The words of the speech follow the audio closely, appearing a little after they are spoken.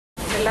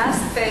the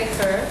last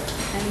paper,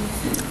 and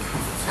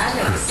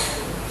Alex.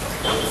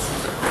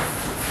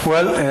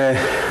 Well,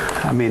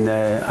 I mean,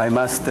 I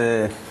must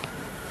say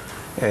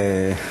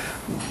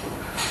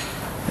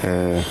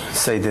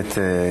that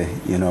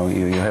you know,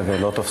 you have a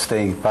lot of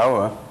staying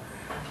power,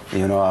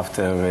 you know,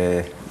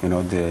 after you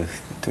know, to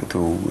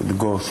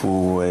go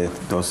through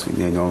those,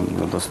 you know,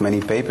 those many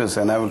papers,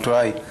 and I will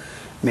try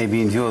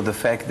maybe endure the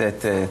fact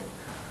that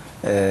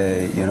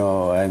you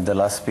know, I'm the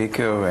last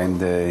speaker, and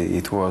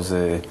it was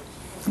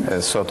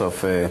sort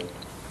of a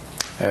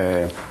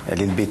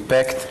little bit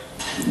packed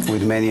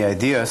with many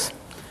ideas.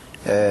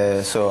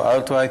 So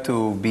I'll try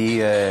to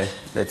be,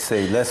 let's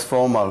say, less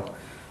formal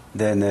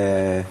than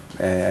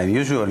I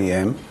usually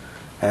am,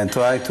 and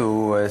try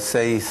to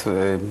say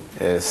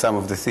some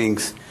of the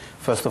things,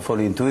 first of all,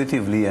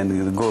 intuitively,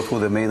 and go through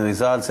the main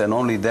results, and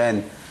only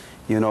then,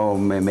 you know,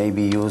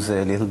 maybe use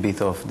a little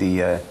bit of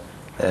the,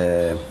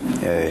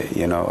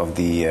 you know, of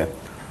the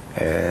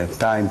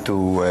time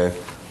to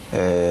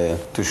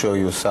show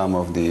you some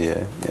of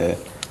the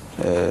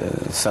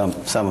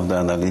some of the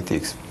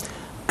analytics.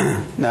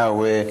 Now,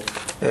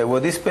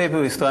 what this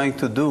paper is trying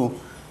to do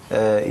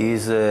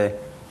is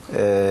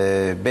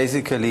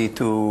basically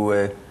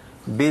to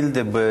build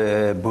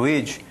a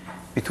bridge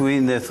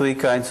between the three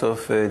kinds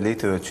of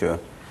literature.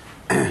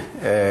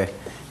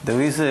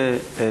 There is a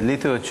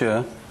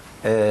literature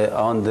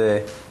on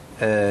the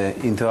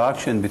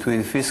interaction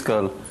between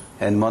fiscal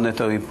and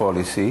monetary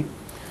policy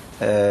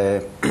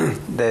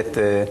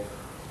that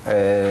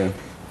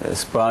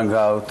sprung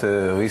out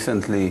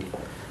recently.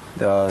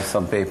 There are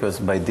some papers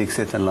by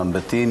Dixit and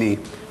Lambertini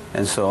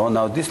and so on.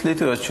 Now, this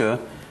literature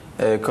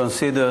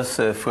considers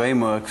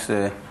frameworks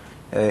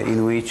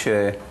in which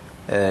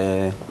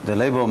the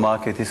labor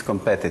market is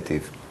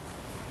competitive.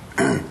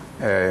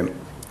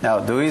 Now,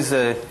 there is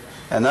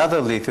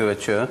another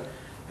literature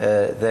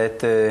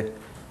that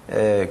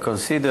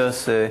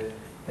considers the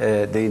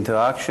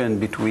interaction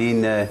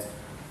between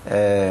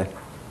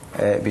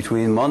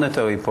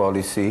monetary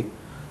policy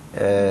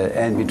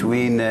and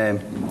between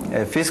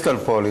fiscal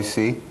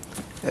policy,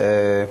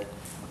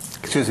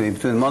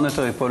 between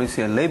monetary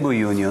policy and labor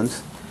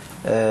unions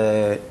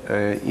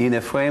in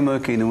a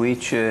framework in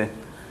which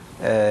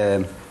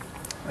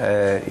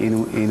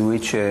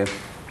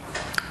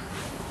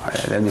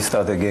let me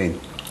start again.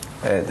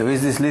 There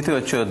is this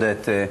literature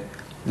that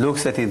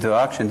looks at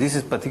interaction. This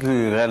is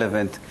particularly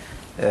relevant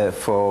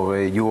for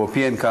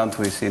European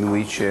countries in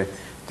which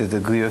the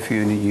degree of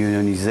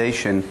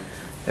unionization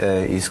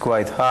is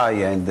quite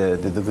high, and the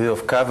degree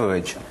of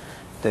coverage,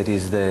 that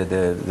is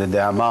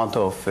the amount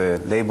of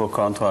labor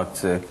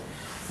contracts,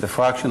 the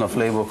fraction of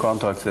labor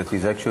contracts that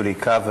is actually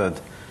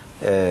covered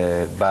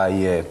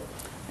by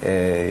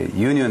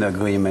union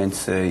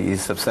agreements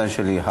is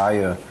substantially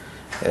higher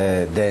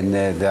than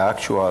the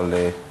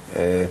actual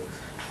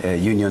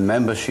union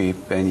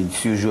membership, and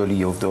it's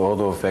usually of the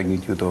order of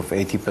magnitude of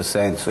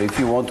 80%. So if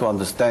you want to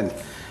understand,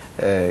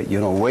 you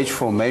know, wage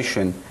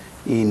formation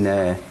in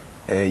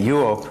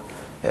Europe,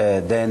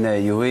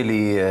 then you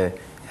really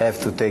have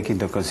to take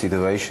into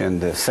consideration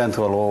the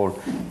central role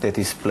that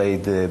is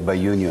played by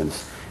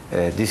unions.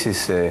 This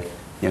is,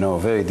 you know,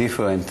 very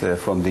different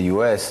from the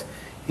U.S.,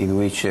 in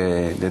which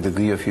the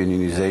degree of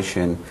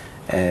unionization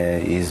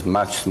is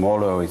much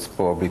smaller. It's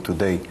probably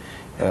today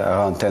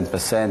around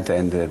 10%,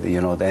 and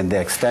you know, and the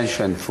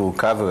extension through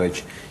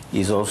coverage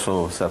is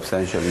also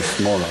substantially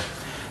smaller.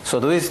 So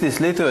there is this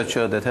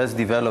literature that has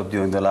developed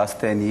during the last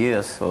 10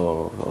 years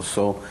or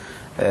so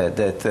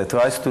that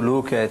tries to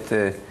look at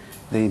the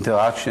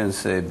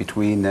interactions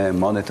between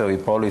monetary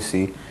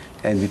policy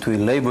and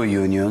between labor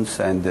unions,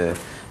 and the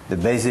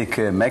basic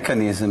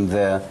mechanism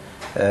there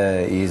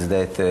is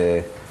that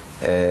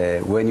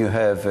when you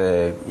have,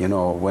 you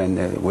know,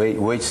 when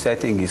wage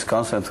setting is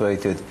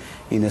concentrated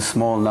in a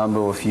small number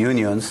of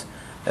unions,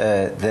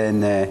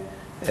 then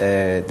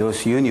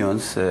those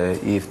unions,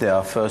 if they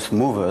are first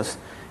movers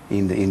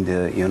in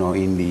the you know,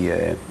 in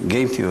the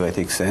game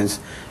theoretic sense,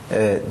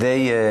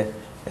 they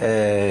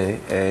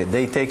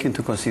take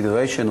into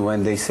consideration,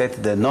 when they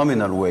set the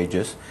nominal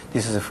wages.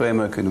 This is a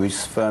framework in which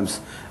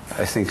firms,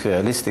 I think,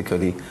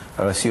 realistically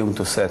are assumed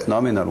to set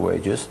nominal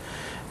wages.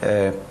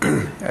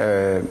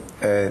 Then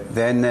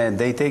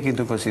they take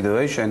into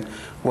consideration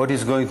what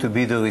is going to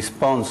be the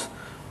response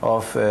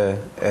of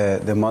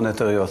the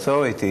monetary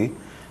authority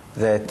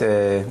that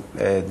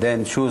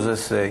then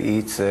chooses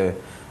its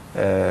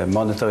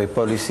monetary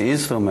policy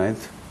instrument,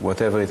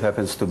 whatever it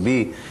happens to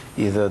be,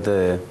 either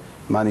the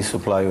money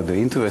supply or the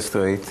interest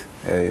rate.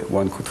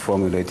 One could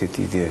formulate it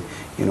either,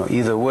 you know,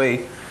 either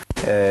way,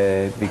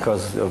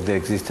 because of the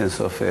existence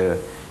of a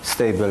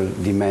stable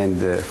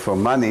demand for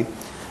money.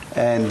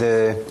 And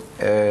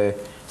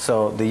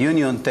so the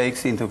union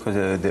takes into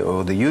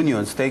the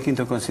unions take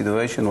into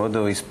consideration what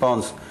the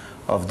response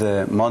of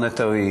the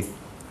monetary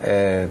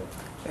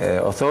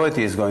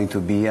authority is going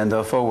to be, and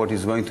therefore what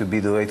is going to be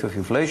the rate of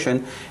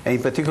inflation. And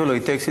in particular,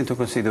 it takes into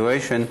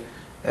consideration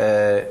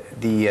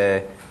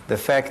the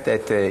fact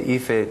that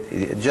if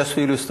just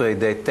to illustrate,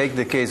 they take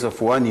the case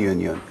of one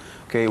union,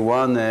 okay,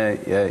 one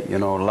you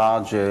know,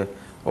 large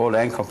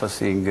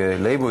all-encompassing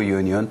labor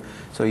union.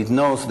 So it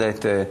knows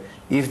that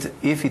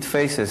if it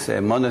faces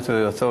a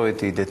monetary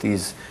authority that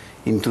is,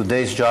 in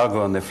today's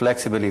jargon, a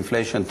flexible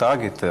inflation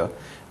targeter,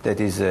 that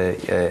is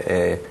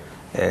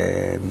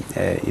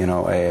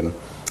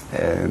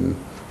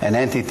an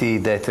entity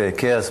that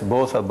cares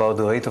both about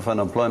the rate of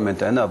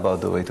unemployment and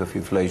about the rate of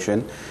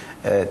inflation,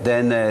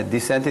 then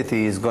this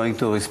entity is going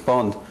to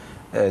respond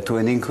to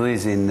an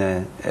increase in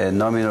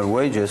nominal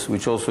wages,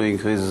 which also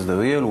increases the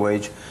real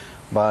wage,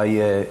 by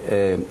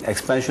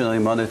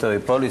expansionary monetary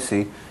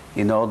policy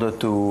in order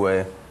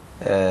to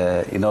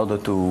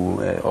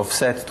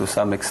offset to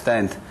some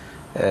extent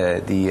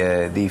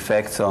the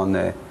effects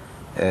on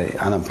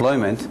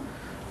unemployment.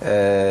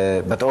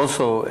 But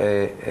also,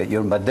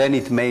 but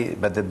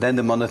then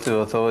the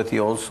monetary authority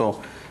also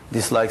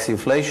dislikes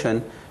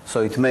inflation,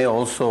 so it may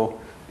also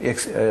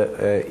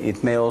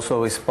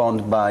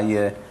respond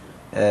by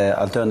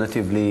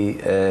alternatively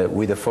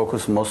with a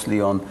focus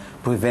mostly on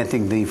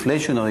preventing the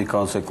inflationary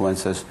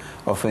consequences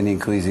of an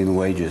increase in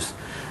wages.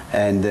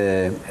 And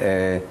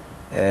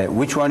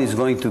which one is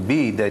going to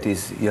be, that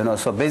is,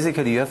 so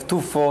basically you have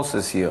two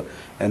forces here,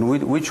 and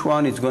which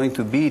one it's going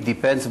to be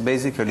depends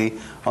basically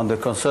on the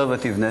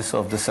conservativeness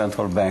of the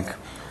central bank.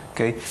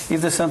 Okay,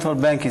 if the central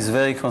bank is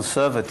very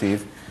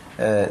conservative,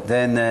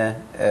 then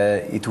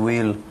it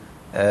will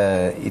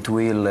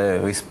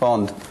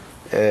respond,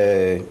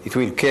 it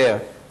will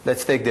care.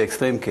 Let's take the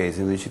extreme case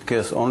in which it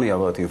cares only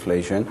about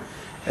inflation.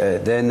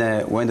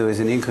 Then when there is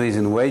an increase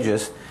in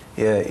wages,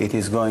 it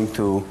is going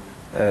to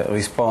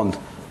respond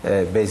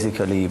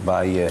basically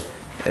by a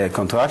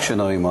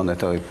contractionary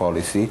monetary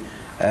policy,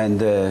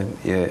 and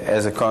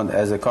as a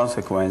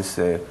consequence,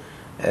 the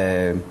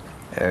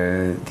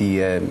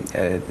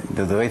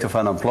rate of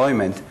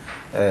unemployment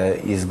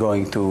is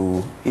going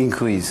to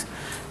increase.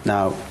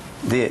 Now,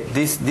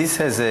 this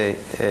has a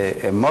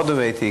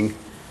moderating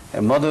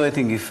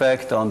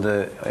effect on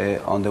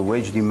the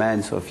wage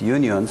demands of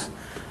unions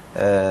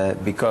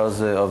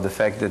because of the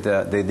fact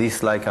that they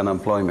dislike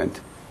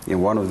unemployment.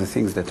 One of the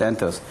things that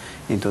enters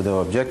into the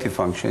objective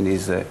function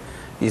is the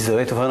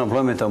rate of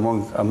unemployment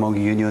among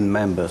union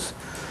members.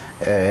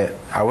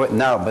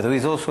 Now, but there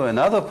is also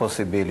another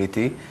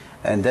possibility,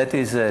 and that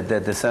is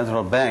that the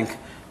central bank,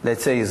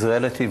 let's say, is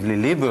relatively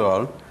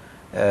liberal,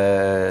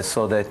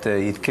 so that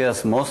it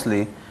cares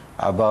mostly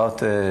about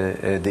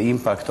the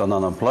impact on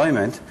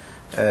unemployment,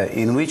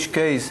 in which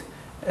case,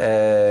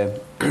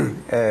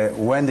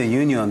 when the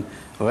union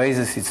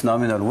raises its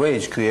nominal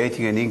wage,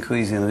 creating an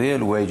increase in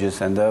real wages,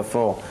 and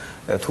therefore,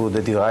 through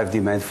the derived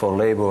demand for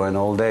labor and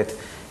all that,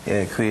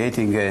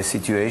 creating a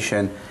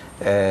situation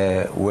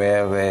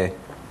where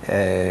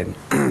there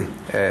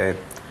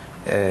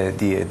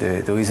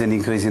is an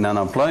increase in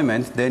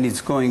unemployment, then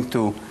it's going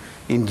to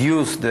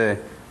induce the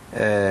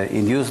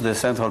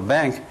central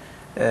bank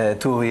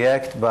to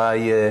react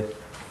by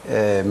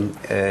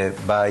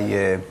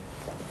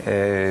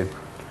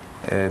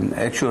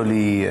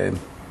actually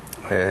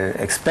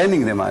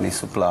expanding the money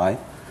supply,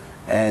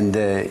 and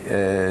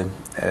in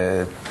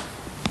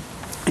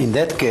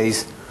that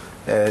case,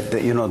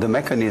 the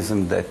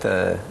mechanism that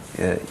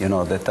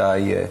that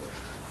I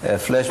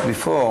flashed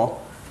before,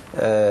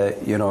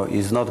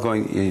 is not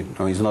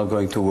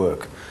going to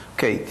work.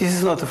 Okay, this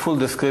is not a full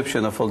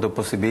description of all the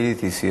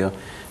possibilities here.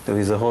 There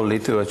is a whole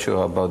literature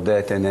about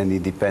that, and then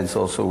it depends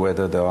also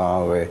whether there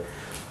are,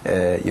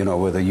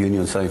 whether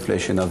unions are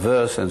inflation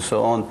averse and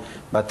so on.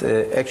 But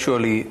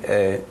actually,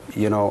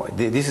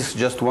 this is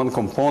just one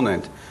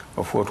component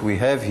of what we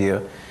have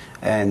here,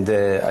 and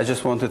I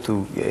just wanted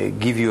to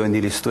give you an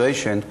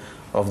illustration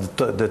of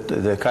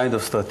the kind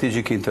of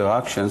strategic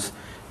interactions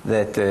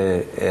that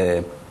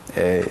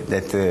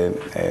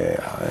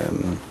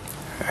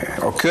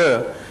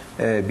occur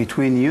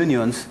between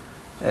unions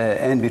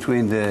and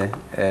between the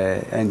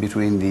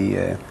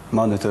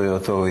monetary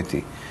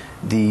authority.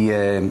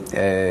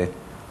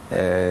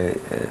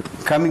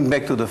 Coming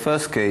back to the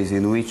first case,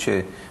 in which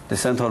the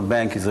central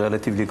bank is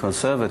relatively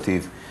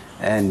conservative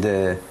and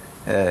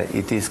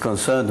it is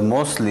concerned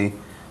mostly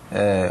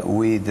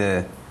with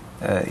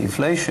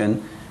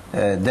inflation,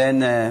 then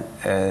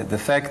the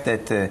fact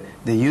that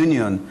the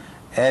union,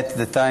 at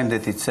the time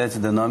that it sets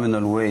the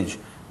nominal wage,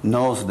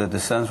 knows that the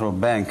central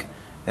bank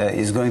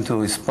is going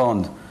to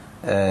respond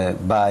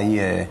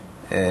by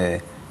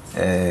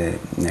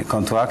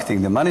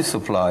contracting the money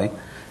supply,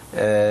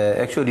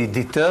 actually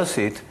deters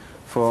it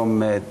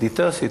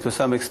to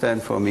some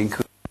extent from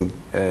increasing,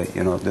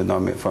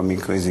 from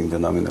increasing the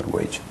nominal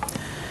wage.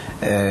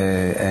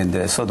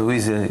 So there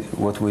is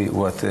what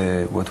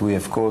we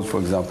have called, for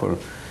example,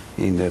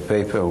 in the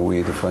paper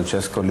with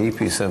Francesco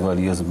Lippi several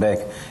years back,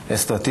 a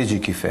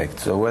strategic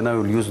effect. So when I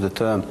will use the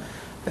term,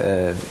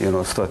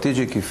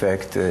 strategic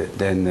effect,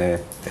 then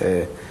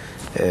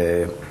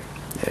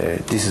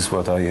this is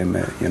what I am,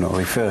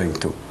 referring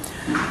to.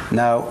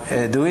 Now,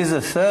 there is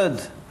a third,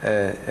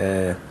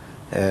 a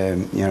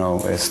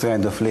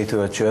strand of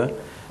literature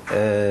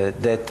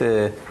that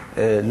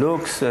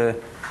looks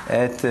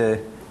at the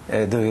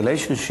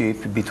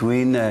relationship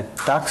between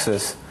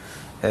taxes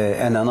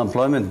and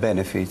unemployment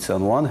benefits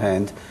on one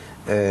hand,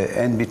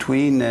 and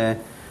between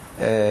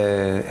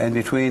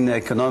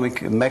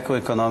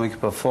macroeconomic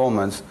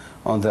performance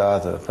on the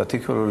other,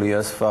 particularly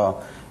as far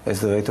as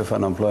the rate of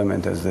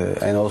unemployment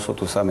and also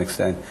to some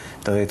extent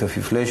the rate of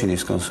inflation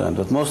is concerned,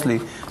 but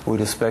mostly with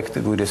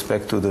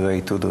respect to the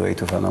rate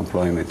of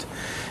unemployment.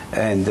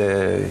 And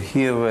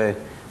here,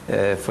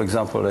 for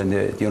example, and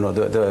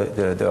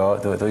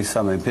there is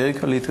some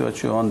empirical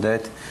literature on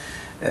that.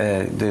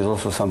 There's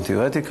also some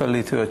theoretical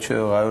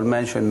literature. I will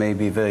mention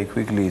maybe very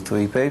quickly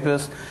 3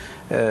 papers.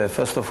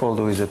 First of all,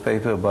 there is a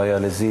paper by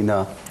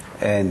Alesina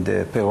and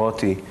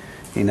Perotti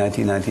in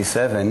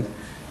 1997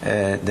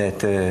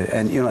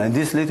 and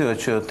this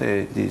literature,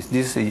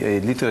 this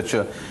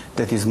literature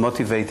that is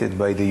motivated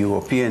by the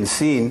European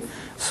scene.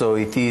 So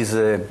it is,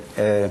 it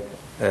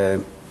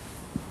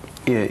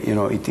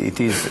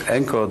is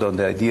anchored on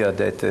the idea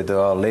that there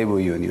are labor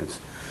unions.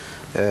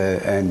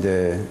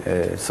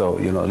 So,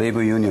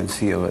 labor unions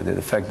here,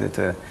 the fact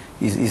that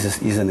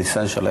is an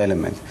essential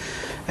element.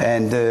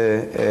 And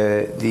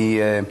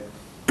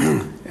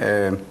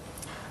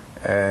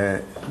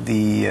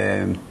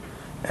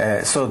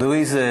so there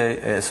is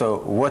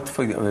what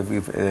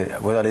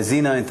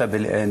Alesina and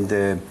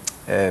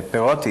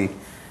Perotti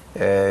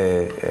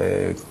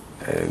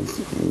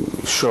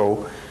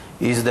show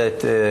is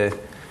that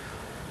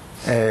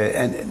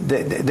and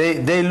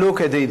they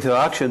look at the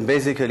interaction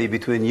basically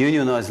between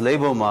unionized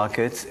labor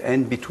markets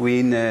and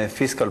between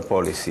fiscal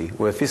policy,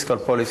 where fiscal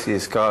policy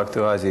is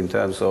characterized in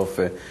terms of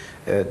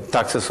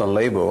taxes on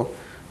labor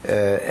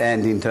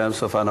and in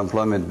terms of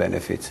unemployment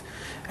benefits.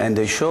 And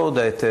they show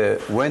that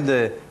when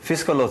the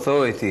fiscal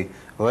authority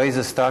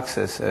raises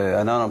taxes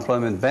and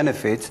unemployment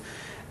benefits,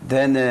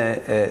 then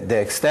the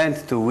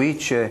extent to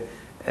which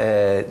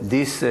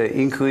this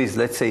increase,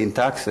 let's say in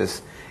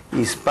taxes,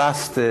 is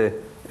passed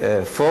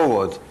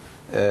forward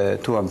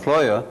to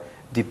employer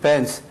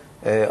depends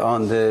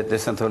on the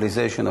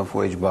decentralization of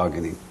wage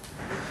bargaining.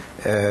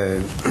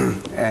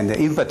 And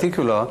in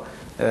particular,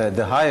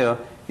 the higher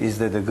is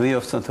the degree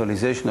of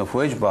centralization of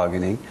wage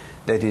bargaining.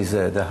 That is,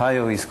 the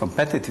higher is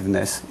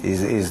competitiveness,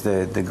 is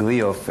the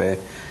degree of,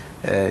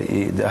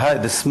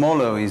 the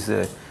smaller is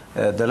the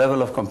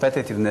level of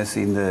competitiveness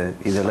in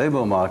the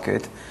labor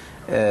market.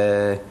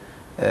 The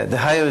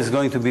higher is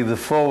going to be the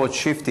forward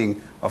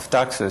shifting of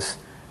taxes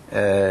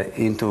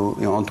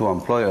onto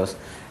employers,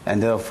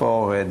 and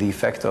therefore the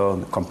effect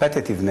on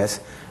competitiveness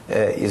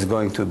is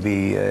going to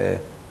be is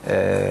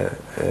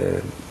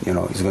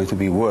going to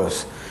be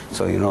worse.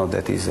 So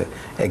that is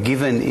a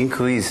given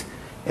increase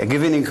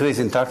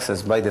in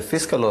taxes by the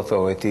fiscal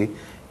authority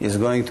is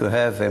going to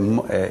have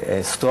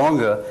a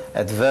stronger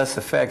adverse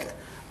effect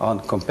on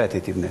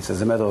competitiveness.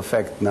 As a matter of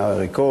fact, now I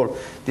recall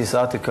this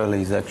article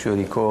is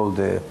actually called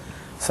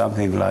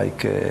something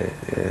like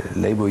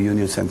labor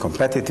unions and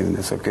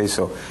competitiveness. Okay,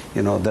 so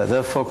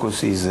their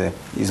focus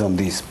is on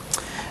this.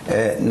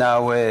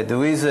 Now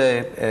there is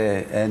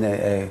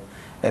a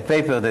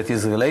paper that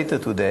is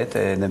related to that,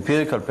 an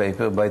empirical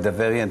paper by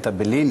Daveri and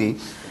Tabellini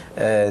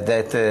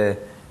that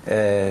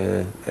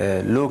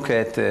look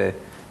at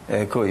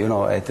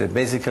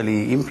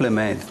basically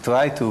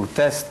try to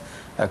test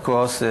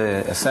across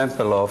a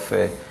sample of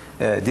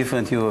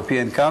different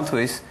European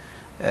countries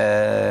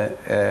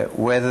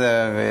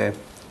whether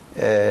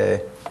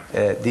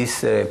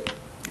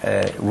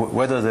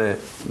whether the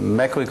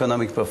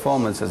macroeconomic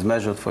performance as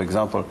measured, for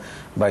example,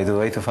 by the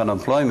rate of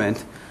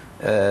unemployment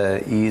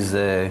is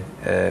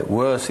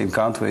worse in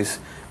countries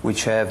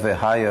which have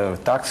higher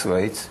tax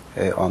rates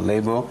on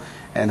labor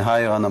and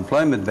higher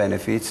unemployment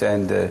benefits,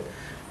 and the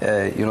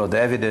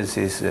evidence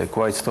is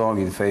quite strong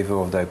in favor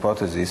of the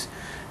hypothesis.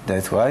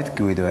 That's right,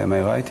 Guido, am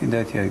I right in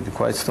that? Yeah,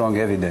 quite strong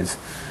evidence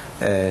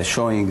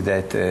showing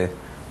that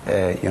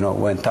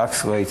when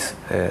tax rates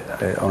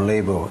on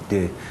labor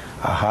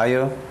are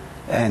higher,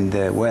 and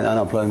when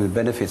unemployment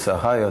benefits are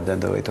higher, then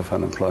the rate of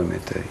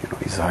unemployment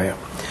is higher.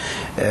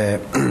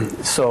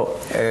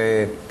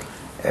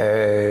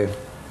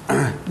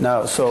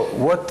 Now, so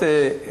what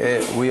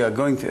we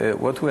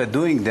are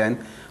doing then,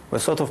 we're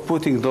sort of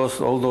putting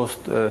all those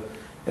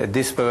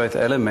disparate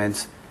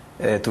elements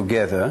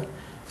together.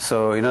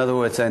 So, in other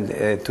words, and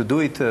to do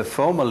it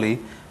formally,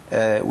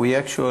 we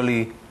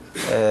actually.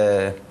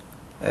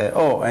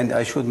 And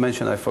I should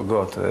mention, I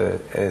forgot.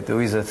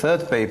 There is a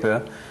third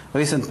paper,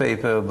 recent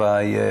paper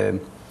by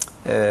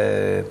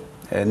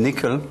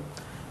Nickel,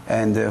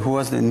 and who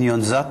was the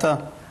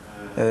Nionzata?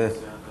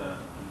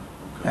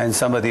 And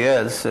somebody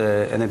else,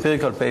 an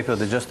empirical paper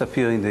that just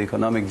appeared in the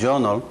Economic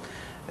Journal,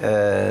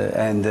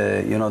 and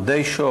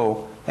they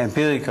show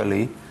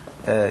empirically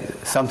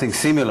something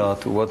similar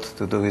to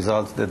the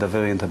results that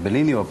Daveri and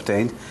Tabellini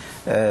obtained,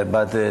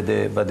 but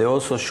they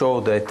also show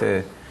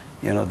that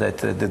that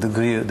the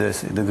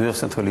degree of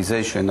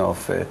centralization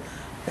of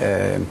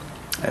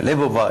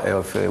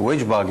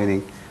wage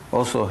bargaining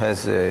also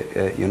has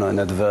an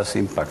adverse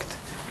impact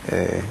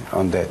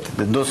on that.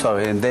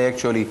 And they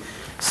actually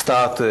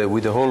start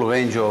with a whole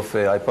range of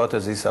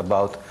hypotheses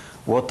about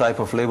what type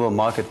of labor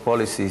market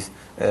policies,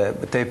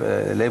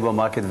 labor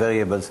market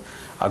variables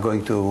are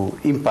going to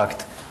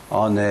impact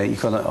on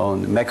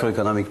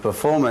macroeconomic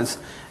performance,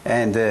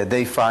 and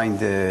they find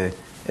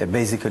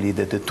basically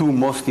that the two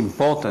most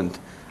important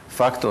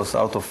factors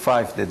out of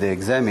 5 that they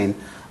examine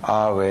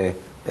are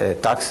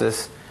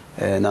taxes,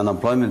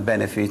 unemployment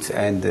benefits,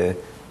 and the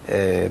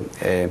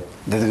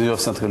degree of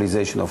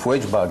centralization of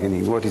wage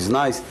bargaining. What is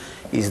nice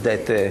is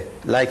that,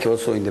 like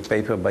also in the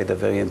paper by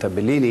Daveri and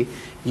Tabellini,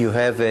 you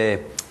have there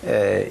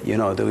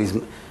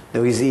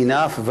is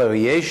enough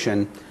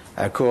variation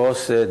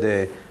across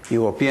the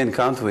European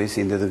countries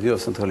in the degree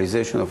of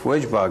centralization of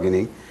wage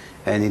bargaining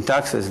and in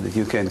taxes that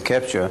you can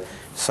capture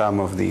some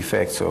of the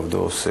effects of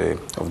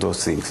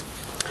those things.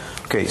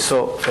 Okay,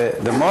 so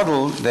the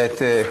model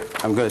that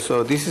I'm going to,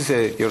 so this is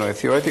a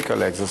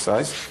theoretical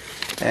exercise,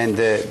 and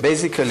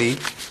basically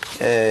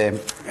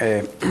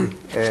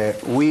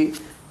we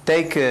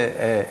take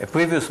a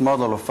previous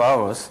model of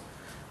ours,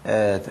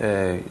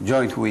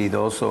 joint with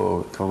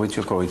also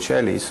Corriccio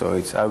Coricelli, so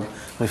I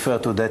refer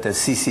to that as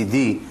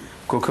CCD,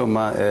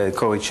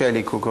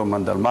 Coricelli,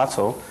 Cukierman,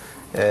 Dalmazzo.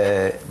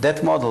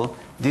 That model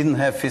didn't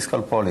have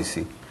fiscal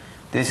policy.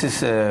 This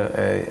is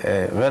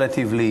a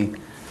relatively,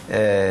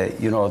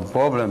 the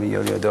problem.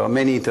 There are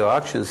many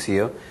interactions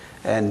here,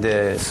 and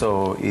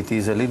so it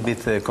is a little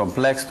bit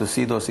complex to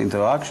see those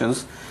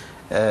interactions.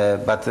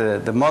 But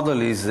the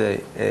model is,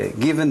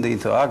 given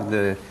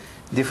the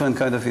different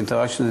kind of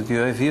interactions that you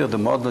have here, the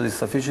model is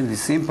sufficiently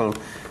simple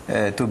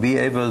to be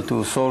able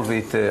to solve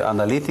it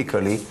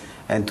analytically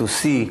and to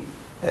see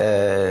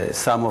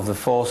some of the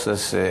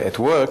forces at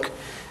work.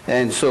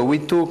 And so we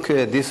took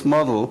this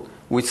model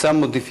with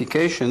some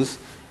modifications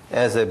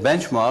as a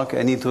benchmark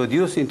and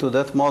introduced into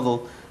that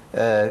model,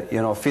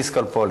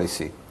 fiscal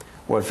policy.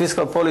 Well,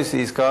 fiscal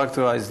policy is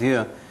characterized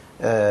here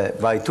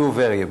by 2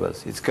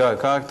 variables. It's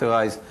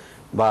characterized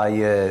by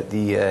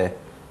the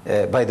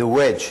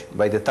wedge,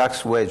 by the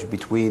tax wedge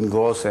between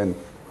gross and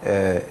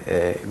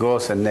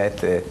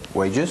net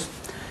wages,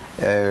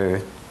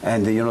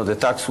 and the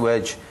tax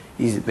wedge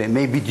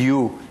may be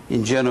due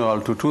in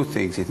general to 2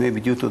 things. It may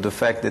be due to the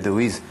fact that there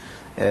is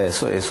a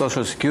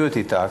social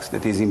security tax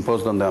that is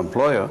imposed on the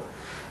employer,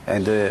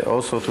 and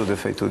also to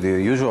the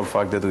usual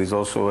fact that there is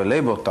also a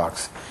labor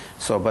tax.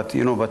 So, but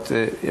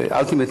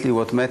ultimately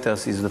what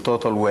matters is the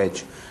total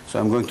wage. So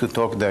I'm going to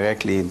talk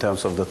directly in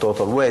terms of the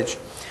total wage,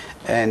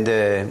 and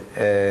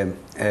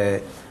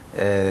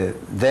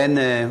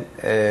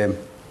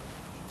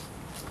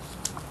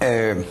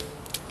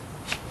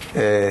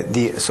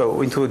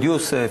so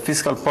introduce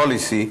fiscal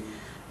policy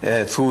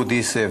through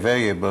this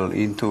variable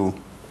into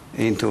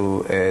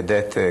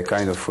that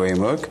kind of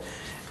framework.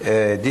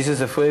 This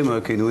is a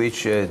framework in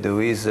which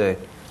there is a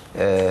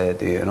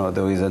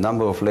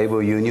number of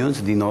labor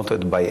unions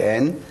denoted by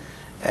N,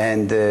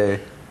 and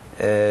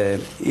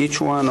each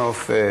one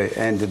of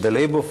and the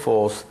labor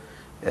force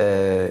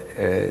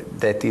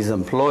that is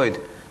employed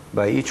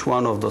by each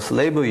one of those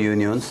labor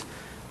unions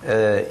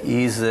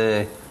is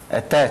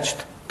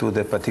attached to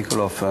the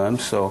particular firm.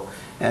 So,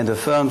 and the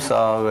firms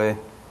are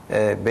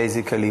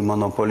basically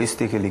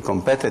monopolistically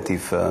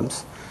competitive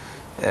firms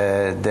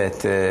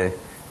that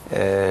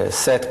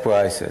set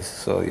prices.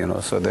 So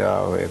so there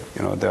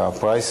are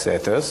price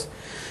setters,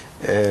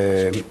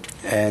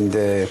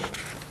 and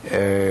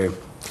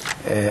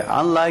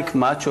unlike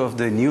much of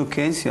the new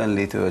Keynesian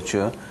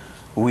literature,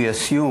 we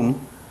assume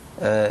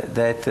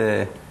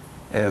that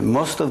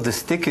most of the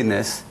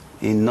stickiness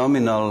in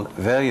nominal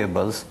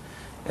variables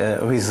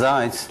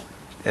resides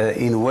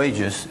in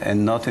wages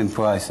and not in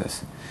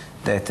prices.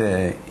 That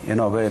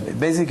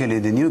basically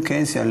the new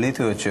Keynesian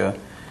literature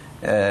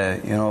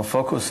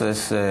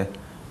focuses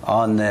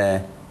on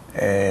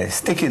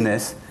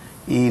stickiness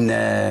in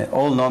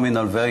all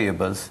nominal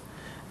variables,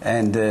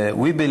 and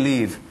we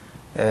believe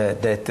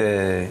that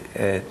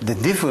the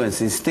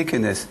difference in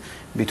stickiness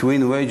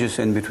between wages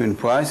and between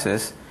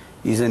prices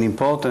is an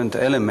important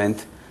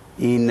element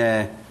in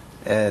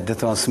the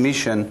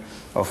transmission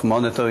of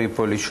monetary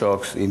policy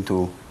shocks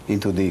into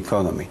the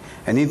economy.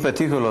 And in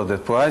particular, the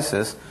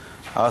prices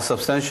are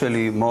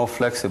substantially more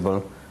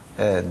flexible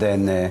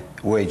than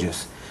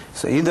wages.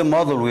 So in the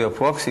model, we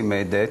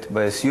approximate that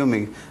by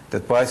assuming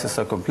that prices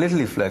are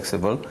completely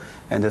flexible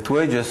and that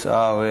wages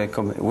are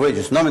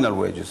nominal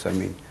wages, I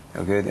mean,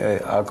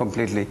 are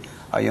completely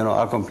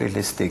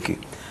sticky.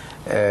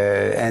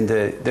 And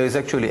there is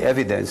actually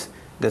evidence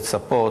that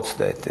supports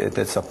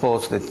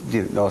supports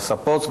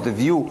the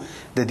view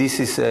that this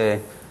is a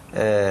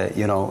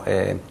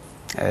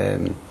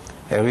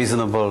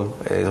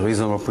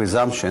reasonable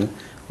presumption.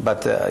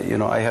 But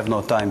I have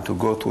no time to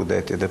go through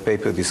that. The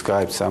paper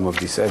describes some of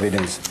this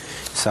evidence,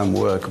 some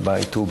work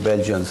by 2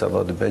 Belgians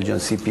about the Belgian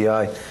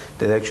CPI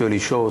that actually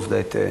shows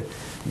that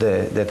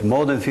that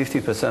more than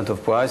 50%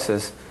 of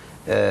prices,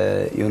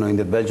 in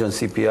the Belgian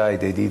CPI,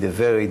 they did a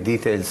very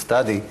detailed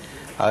study,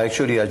 are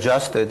actually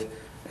adjusted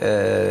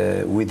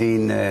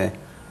within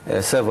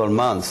several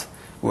months,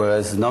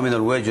 whereas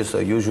nominal wages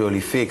are usually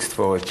fixed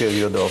for a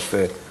period of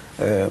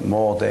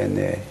more than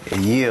a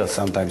year,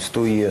 sometimes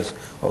 2 years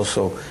or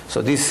so.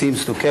 So this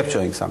seems to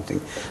capturing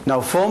something.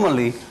 Now,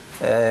 formally,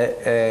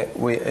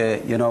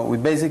 we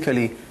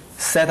basically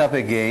set up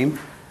a game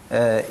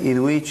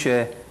in which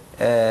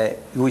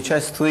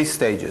has 3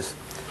 stages,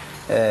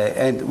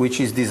 and which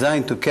is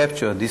designed to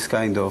capture this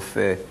kind of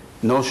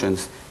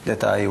notions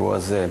that I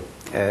was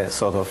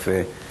sort of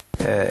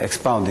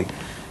expounding.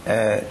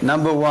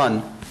 Number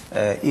 1,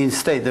 in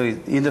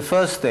the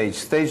first stage,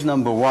 stage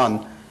number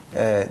 1,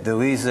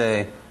 there is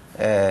the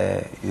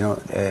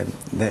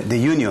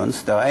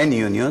unions. There are n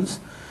unions.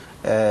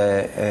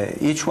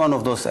 Each one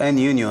of those n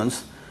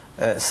unions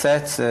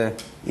sets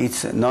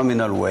its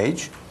nominal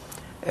wage,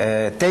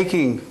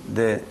 taking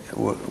the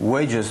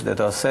wages that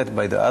are set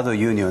by the other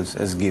unions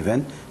as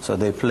given, so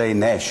they play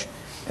Nash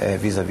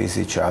vis-a-vis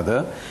each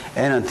other,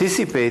 and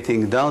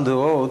anticipating down the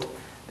road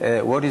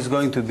what is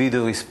going to be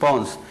the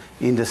response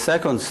in the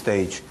second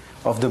stage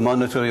of the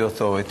monetary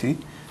authority.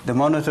 The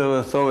monetary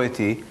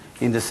authority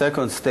in the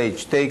second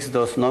stage takes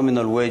those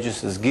nominal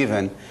wages as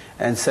given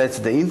and sets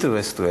the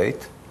interest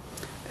rate,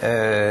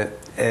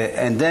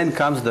 and then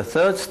comes the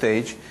third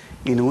stage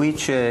in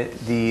which a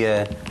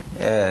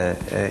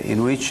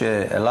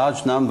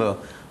large number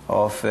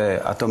of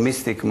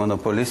atomistic,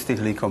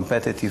 monopolistically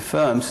competitive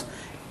firms,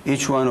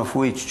 each one of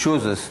which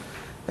chooses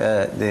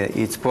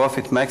its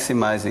profit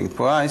maximizing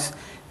price,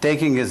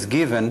 taking as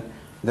given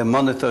the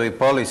monetary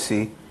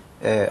policy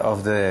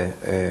of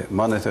the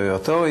monetary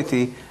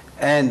authority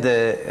and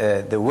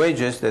the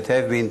wages that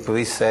have been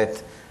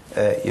preset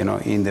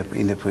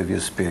in the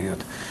previous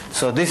period.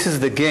 So this is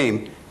the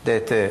game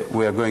that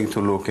we are going to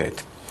look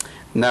at.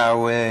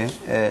 Now,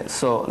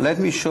 so let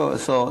me show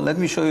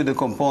you the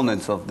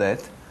components of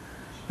that,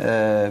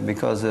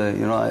 because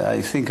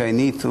I think I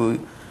need to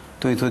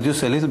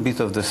introduce a little bit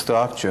of the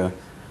structure.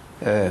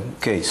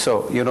 Okay,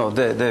 so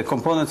the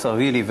components are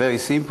really very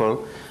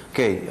simple.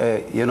 Okay,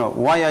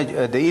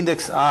 the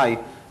index I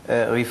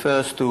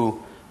refers to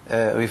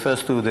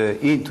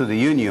the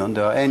union.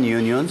 There are n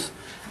unions,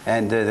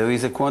 and there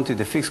is a quantity,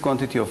 the fixed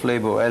quantity of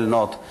labor L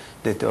naught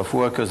of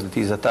workers that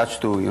is attached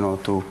to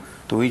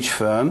each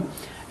firm.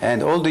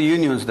 And all the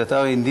unions that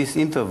are in this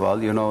interval,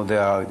 they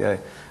are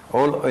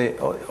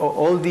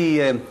all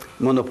the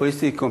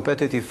monopolistic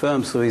competitive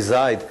firms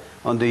reside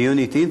on the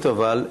unit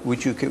interval,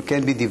 which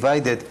can be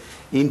divided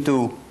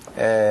into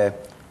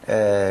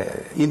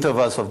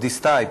intervals of this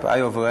type,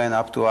 I over n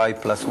up to I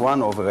plus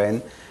 1 over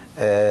n,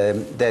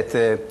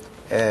 that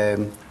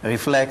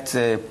reflects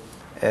all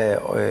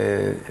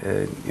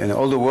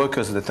the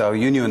workers that are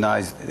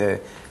unionized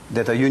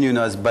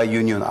by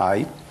union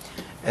I.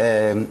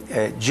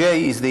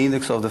 J is the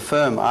index of the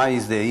firm. I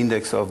is the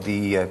index of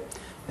the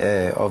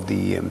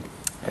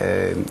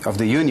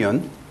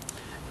union,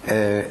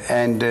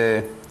 and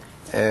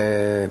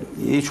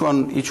each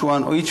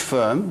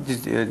firm.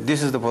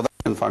 This is the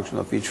production function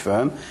of each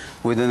firm.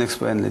 We then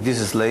explain that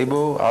this is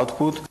labor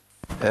output.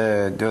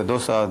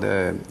 Those are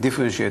the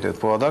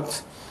differentiated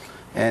products,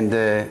 and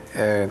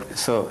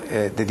so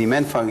the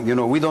demand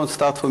function. We don't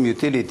start from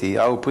utility.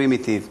 Our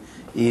primitive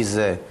is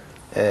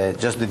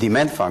just the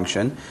demand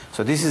function.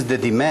 So this is the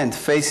demand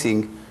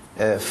facing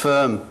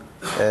firm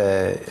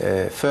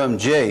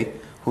J,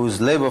 whose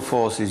labor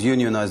force is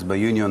unionized by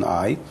union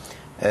I.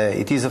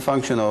 It is a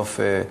function of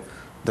the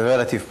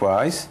relative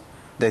price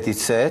that it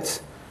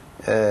sets.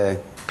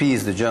 P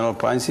is the general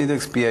price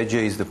index. Pij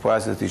is the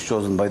price that is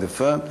chosen by the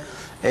firm.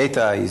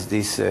 Eta is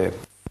this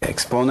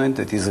exponent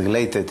that is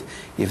related,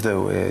 if there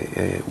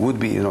would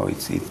be,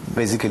 it's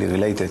basically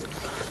related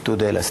to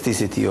the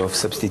elasticity of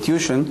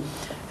substitution.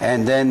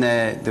 And then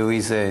there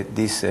is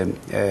this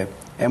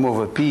M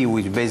over P,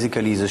 which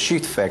basically is a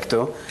shift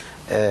factor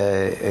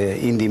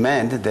in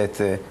demand that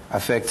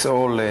affects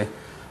all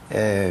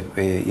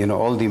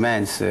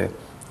demands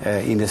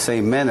in the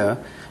same manner,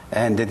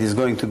 and that is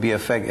going to be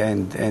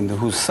and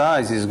whose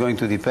size is going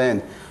to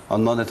depend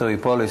on monetary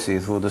policy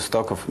through the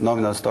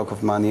nominal stock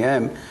of money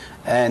M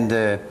and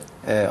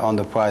on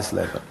the price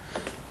level.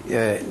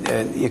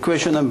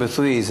 Equation number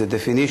 3 is a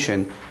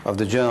definition of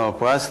the general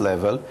price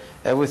level.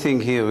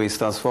 Everything here is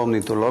transformed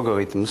into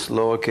logarithms.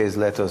 Lowercase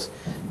letters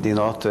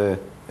denote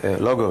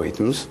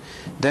logarithms.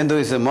 Then there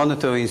is a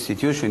monetary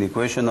institution,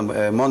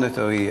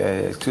 monetary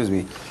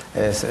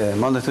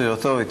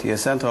authority, a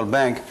central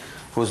bank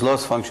whose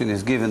loss function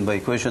is given by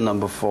equation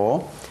number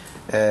 4.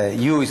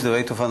 U is the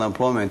rate of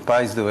unemployment,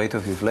 pi is the rate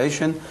of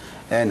inflation,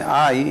 and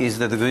I is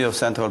the degree of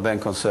central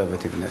bank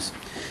conservativeness.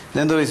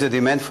 Then there is a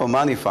demand for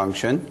money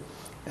function,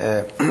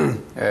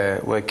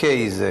 where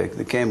K is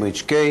the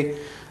Cambridge K,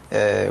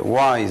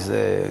 Y is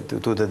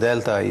to the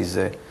delta is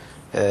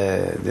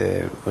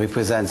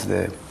represents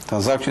the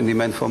transaction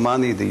demand for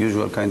money, the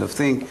usual kind of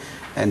thing,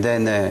 and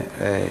then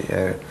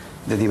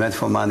the demand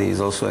for money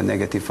is also a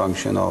negative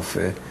function of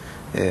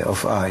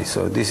I.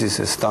 So this is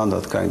a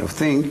standard kind of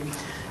thing.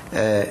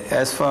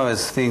 As far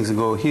as things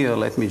go here,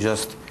 let me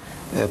just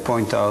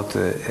point out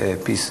a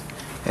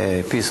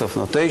piece of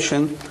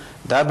notation.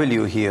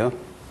 W here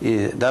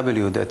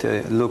W that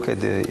look at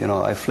the,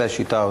 I flash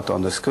it out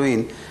on the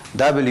screen.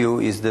 W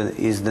is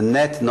the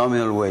net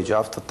nominal wage,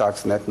 after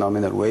tax net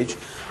nominal wage.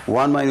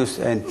 1 minus,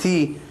 and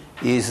T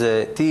is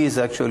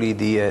actually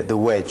the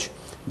wedge,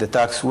 the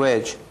tax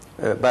wedge,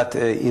 but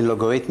in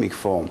logarithmic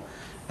form.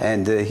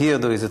 And here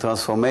there is a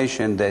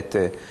transformation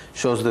that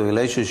shows the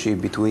relationship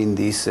between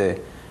this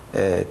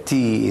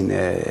T in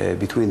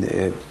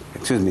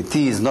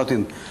T is not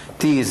in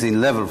T is in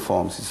level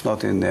forms. It's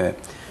not in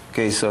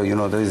okay. So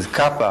there is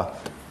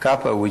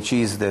kappa, which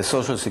is the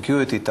social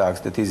security tax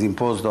that is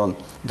imposed on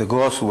the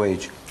gross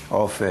wage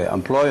of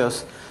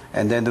employers,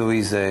 and then there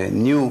is a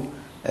new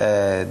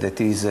that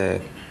is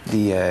the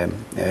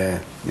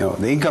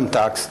income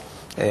tax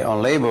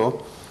on labor,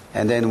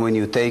 and then when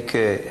you take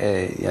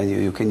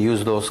you can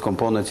use those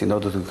components in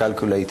order to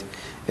calculate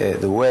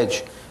the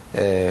wage,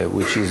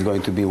 which is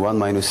going to be 1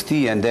 minus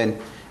T, and then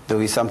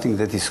there is something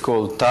that is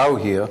called tau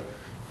here,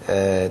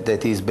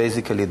 that is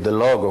basically the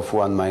log of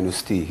 1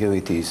 minus T. Here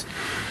it is.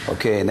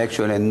 Okay, and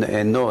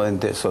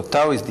actually, so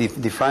tau is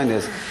defined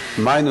as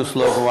minus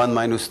log 1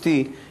 minus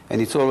T,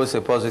 and it's always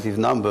a positive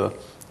number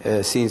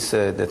since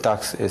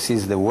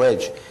the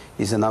wedge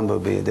is a number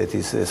that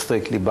is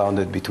strictly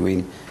bounded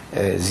between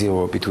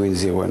 0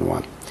 and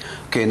 1.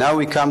 Okay, now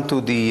we come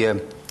to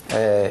the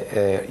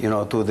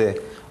to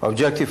the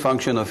objective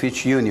function of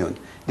each union.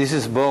 This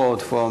is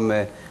borrowed from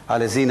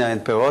Alesina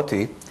and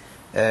Perotti.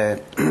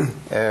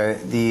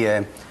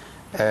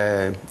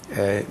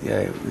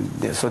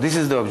 So this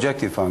is the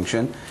objective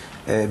function.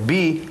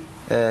 B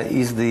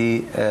is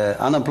the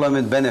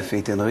unemployment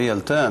benefit in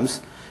real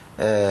terms.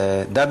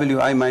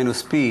 Wi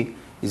minus P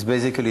is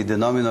basically the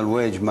nominal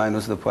wage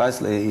minus the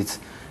price. It's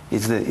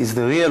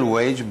the real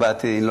wage,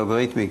 but in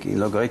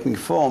logarithmic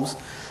forms.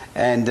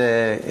 And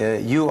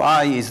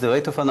UI is the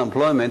rate of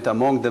unemployment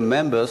among the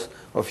members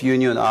of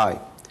Union I.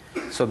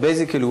 So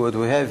basically, what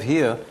we have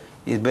here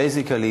is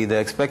basically the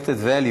expected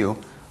value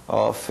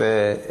of,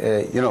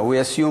 we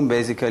assume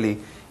basically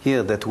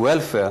here that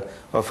welfare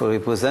of a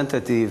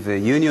representative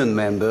union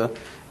member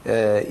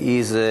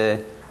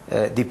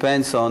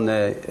depends on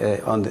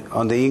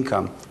the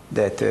income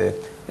that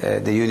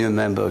the union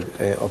member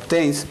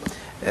obtains,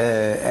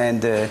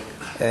 and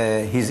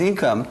his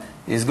income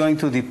is going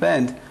to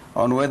depend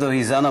on whether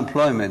he's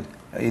unemployed,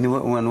 in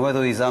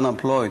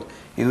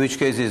which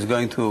case he's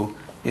going to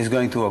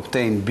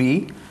obtain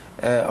B,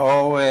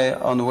 or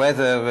on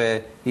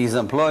whether he's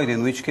employed,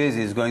 in which case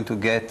he's going to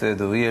get the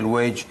real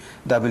wage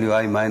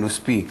Wi minus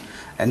P.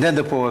 And then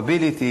the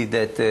probability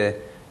that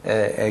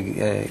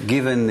a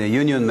given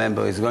union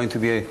member is going to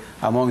be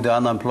among the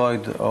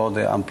unemployed or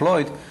the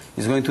employed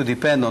is going to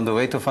depend on the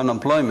rate of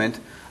unemployment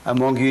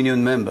among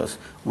union members,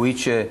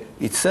 which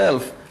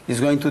itself is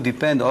going to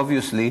depend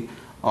obviously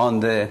on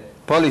the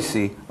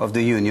policy of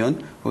the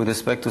union with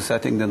respect to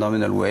setting the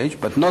nominal wage,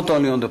 but not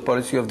only on the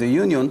policy of the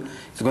union,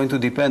 it's going to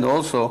depend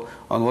also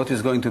on what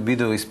is going to be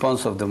the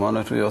response of the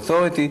monetary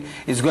authority.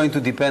 It's going to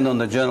depend on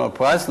the general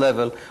price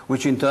level,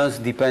 which in turn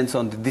depends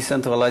on the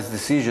decentralized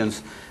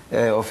decisions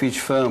of each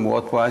firm,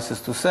 what prices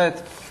to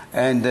set,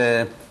 and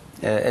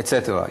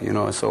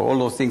etc. So all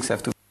those things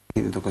have to be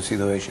taken into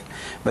consideration.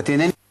 But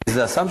in any case,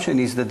 the assumption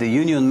is that the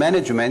union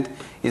management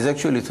is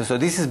actually, so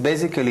this is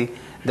basically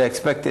the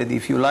expected,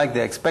 if you like,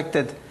 the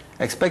expected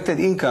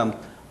income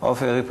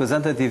of a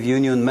representative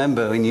union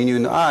member in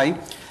Union I,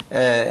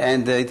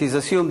 and it is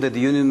assumed that the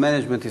union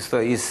management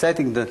is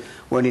setting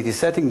when it is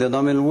setting the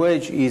nominal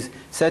wage, is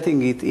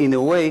setting it in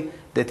a way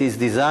that is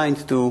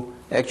designed to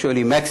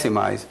actually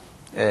maximize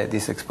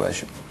this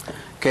expression.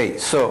 Okay,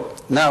 so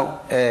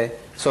now,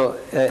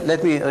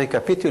 let me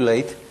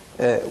recapitulate.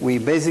 We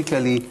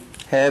basically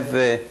have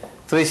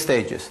 3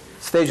 stages.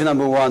 Stage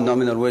number 1,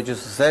 nominal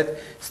wages are set.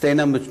 Stage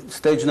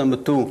number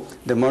 2,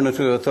 the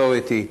monetary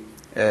authority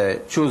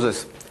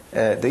chooses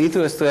the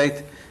interest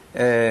rate,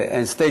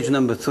 and stage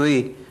number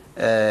 3,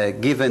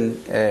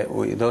 given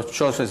those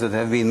choices that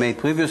have been made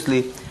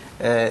previously,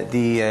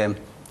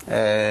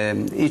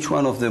 each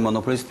one of the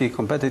monopolistic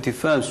competitive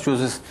firms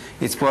chooses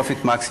its profit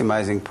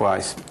maximizing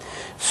price.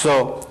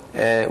 So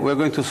we're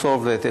going to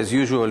solve that as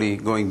usually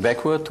going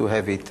backward to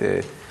have it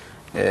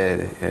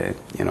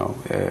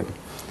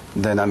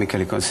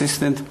dynamically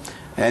consistent.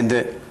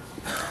 And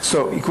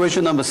so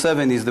equation number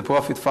 7 is the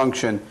profit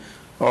function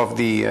of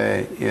the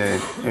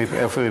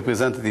of a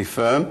representative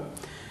firm,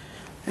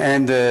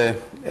 and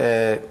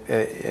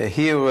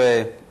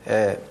here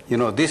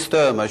this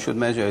term, I should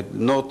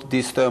note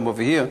this term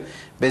over here.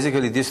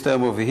 Basically, this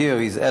term over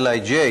here is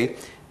Lij.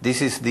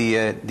 This is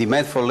the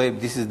demand for labor.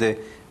 This is the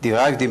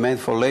derived demand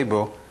for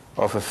labor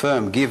of a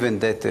firm, given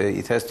that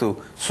it has to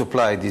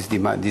supply this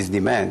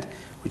demand,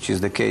 which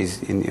is the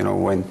case in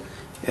when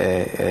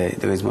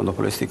there is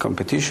monopolistic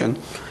competition,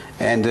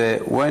 and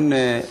when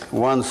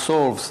one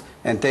solves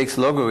and takes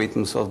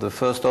logarithms of the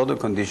first order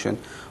condition,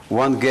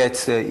 one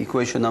gets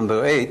equation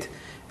number 8.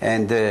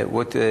 And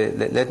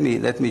let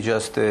me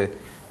just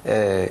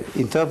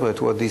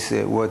interpret what this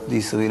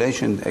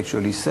relation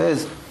actually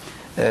says.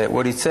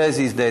 What it says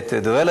is that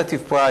the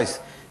relative price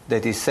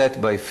that is set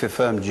by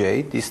firm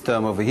J, this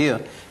term over here,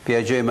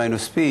 Pij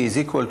minus P, is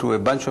equal to a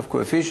bunch of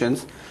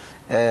coefficients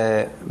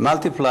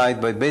multiplied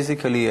by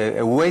basically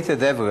a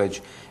weighted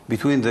average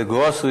between the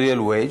gross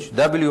real wage.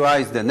 Wi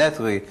is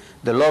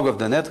the log of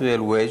the net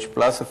real wage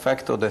plus a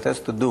factor that has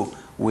to do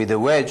with the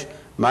wage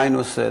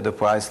minus the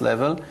price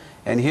level.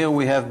 And here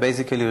we have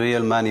basically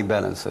real money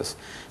balances.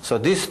 So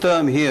this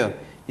term here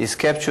is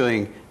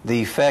capturing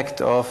the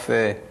effect of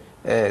the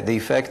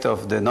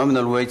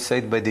nominal wage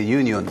set by the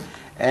union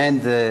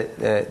and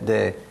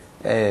the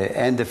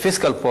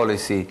fiscal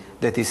policy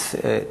that is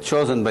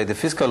chosen by the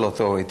fiscal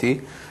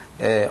authority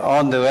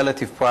on the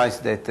relative price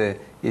that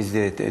is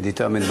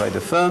determined by the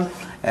firm.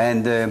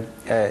 And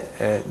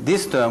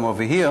this term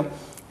over here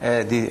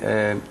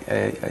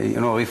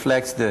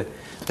reflects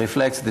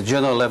the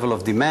general level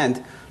of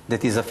demand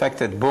that is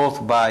affected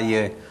both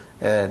by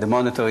the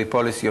monetary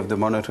policy of the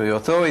monetary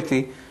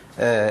authority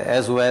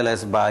as well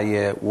as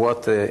by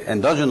what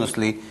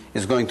endogenously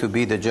is going to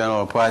be the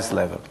general price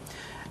level.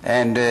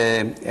 And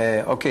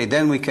okay,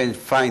 then we can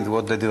find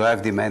what the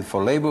derived demand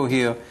for labor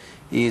here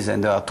is,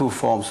 and there are two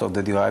forms of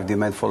the derived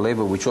demand for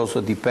labor which also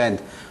depend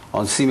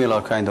on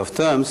similar kind of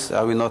terms.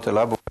 I will not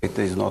elaborate,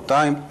 there is no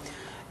time.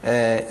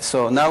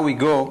 So now we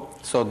go,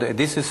 so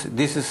this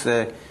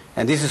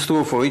is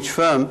true for each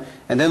firm,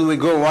 and then we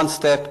go one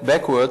step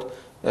backward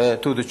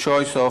to the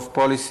choice of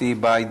policy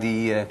by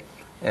the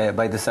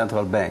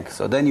central bank.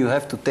 So then you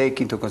have to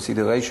take into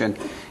consideration,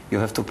 you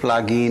have to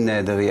plug in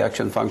the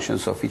reaction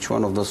functions of each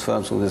one of those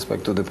firms with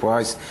respect to the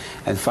price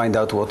and find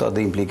out what are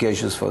the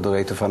implications for the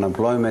rate of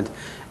unemployment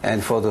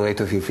and for the rate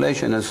of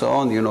inflation and so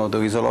on. You know,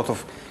 there is a lot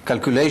of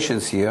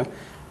calculations here.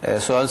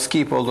 So I'll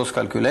skip all those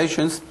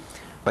calculations.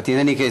 But in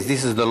any case,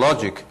 this is the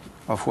logic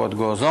of what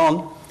goes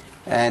on.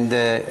 And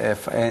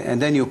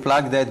then you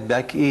plug that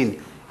back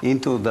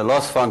into the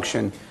loss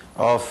function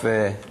of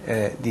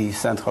the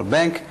central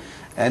bank.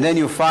 And then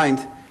you find,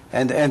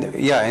 and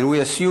we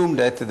assume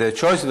that the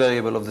choice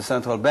variable of the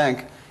central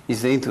bank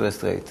is the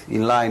interest rate,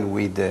 in line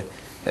with the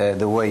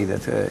way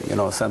that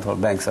central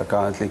banks are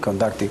currently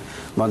conducting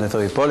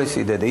monetary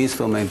policy. That the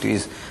instrument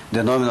is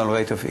the nominal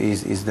rate of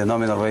the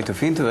nominal rate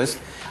of interest.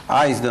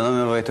 I is the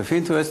nominal rate of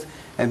interest,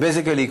 and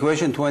basically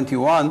equation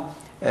 21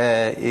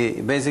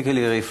 it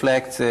basically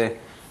reflects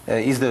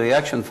is the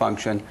reaction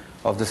function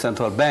of the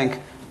central bank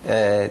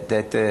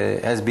that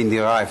has been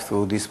derived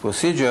through this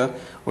procedure,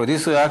 where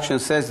this reaction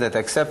says that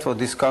except for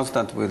this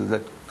constant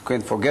that you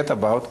can forget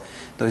about,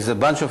 there is a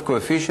bunch of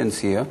coefficients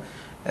here,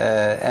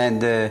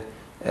 and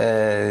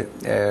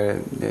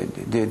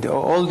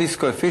all this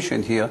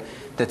coefficient here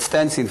that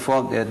stands in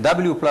front,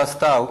 W plus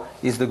tau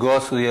is the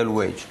gross real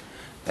wage.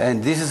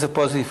 And this is a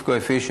positive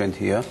coefficient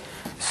here.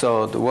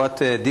 So what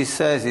this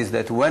says is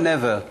that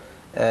whenever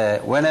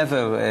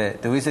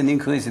there is an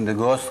increase in the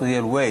gross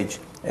real wage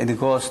and the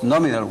gross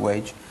nominal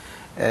wage,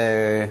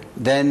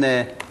 then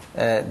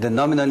the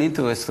nominal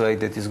interest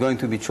rate that is going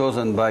to be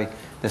chosen by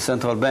the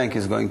central bank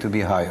is going to be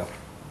higher.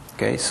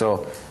 Okay,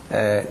 so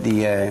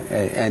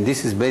and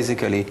this is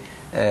basically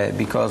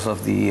because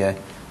of the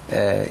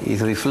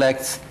it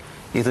reflects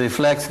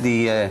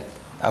the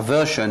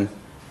aversion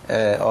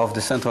of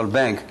the central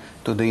bank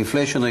to the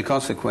inflationary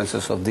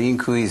consequences of the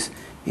increase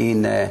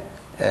in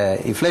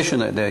inflation,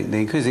 the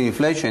increase in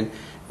inflation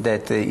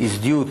that is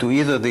due to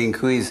either the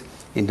increase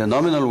in the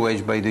nominal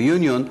wage by the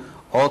union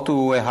or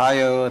to a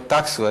higher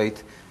tax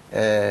rate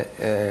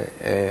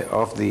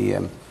of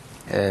the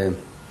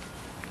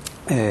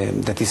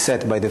that is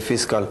set by the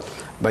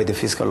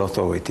fiscal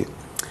authority.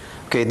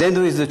 Okay, then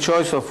there is the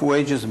choice of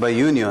wages by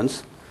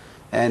unions,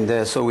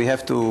 and so we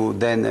have to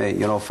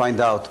then find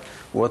out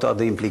what are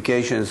the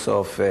implications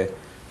of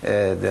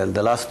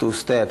the last two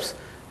steps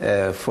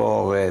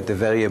for the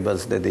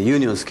variables that the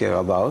unions care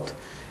about.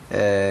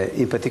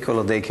 In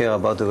particular, they care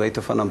about the rate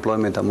of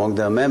unemployment among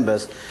their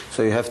members,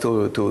 so you have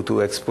to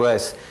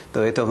express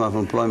the rate of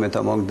unemployment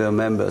among their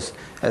members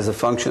as a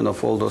function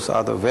of all those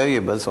other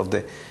variables of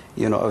the,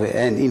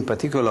 and in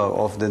particular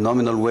of the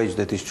nominal wage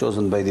that is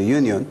chosen by the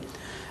union.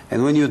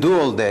 And when you do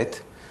all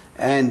that,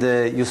 and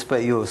you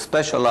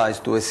specialize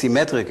to a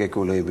symmetric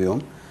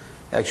equilibrium,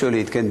 actually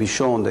it can be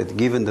shown that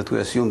given that we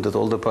assume that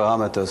all the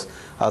parameters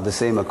are the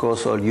same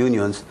across all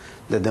unions,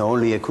 that the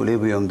only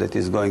equilibrium that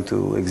is going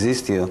to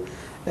exist here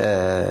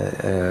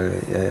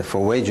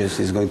for wages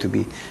is going to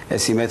be a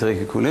symmetric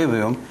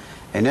equilibrium.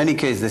 In any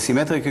case, the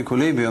symmetric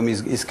equilibrium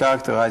is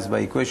characterized by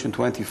equation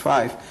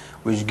 25,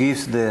 which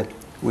gives the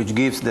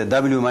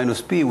W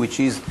minus P, which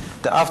is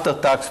the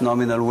after-tax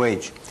nominal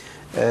wage.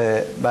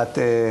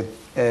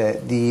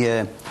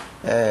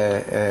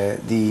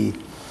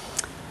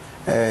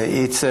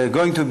 It's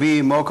going to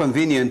be more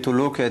convenient to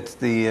look at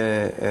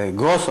the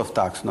gross of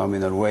tax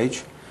nominal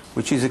wage,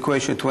 which is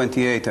equation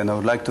 28, and I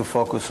would like to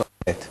focus on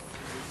that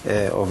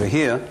over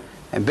here.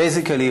 And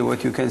basically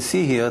what you can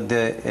see here,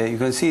 you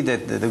can see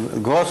that the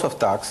gross of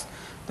tax,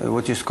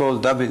 what is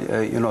called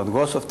the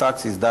gross of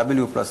tax is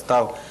W plus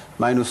tau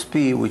minus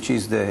P, which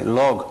is the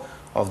log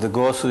of the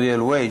gross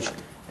real wage.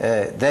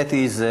 That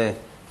is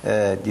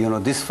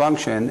this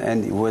function,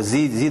 and where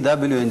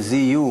ZW and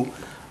ZU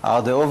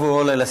are the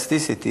overall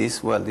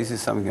elasticities. Well, this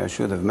is something I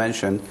should have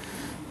mentioned,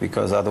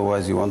 because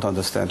otherwise you won't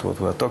understand what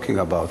we're talking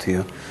about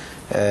here.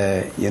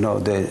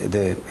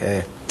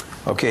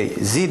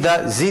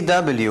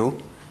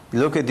 ZW,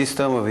 look at this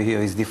term over here,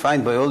 is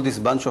defined by all this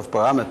bunch of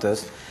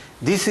parameters.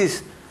 This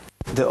is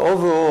the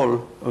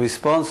overall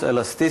response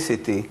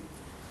elasticity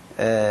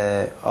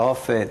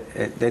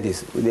that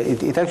is,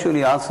 it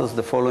actually answers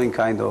the following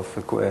kind of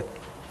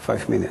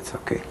 5 minutes,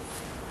 okay.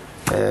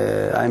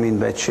 I'm in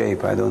bad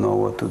shape, I don't know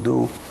what to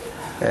do.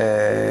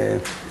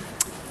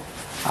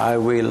 I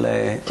will,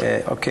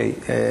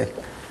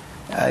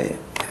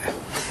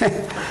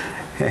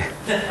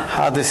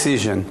 hard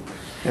decision.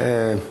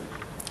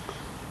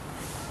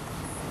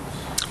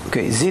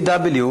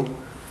 ZW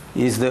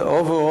is the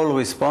overall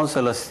response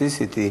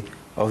elasticity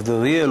of the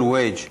real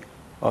wage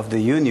of the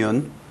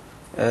union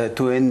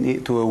to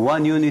a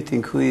 1 unit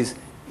increase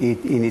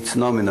in its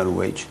nominal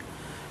wage.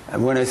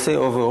 And when I say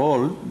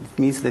overall, it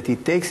means that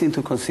it takes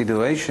into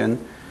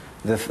consideration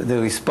the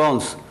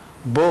response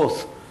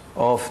both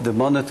of the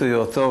monetary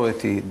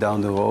authority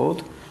down the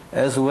road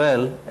as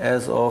well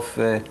as of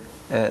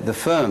the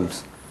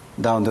firms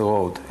down the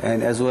road,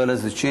 and as well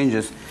as the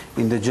changes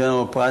in the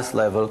general price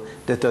level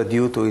that are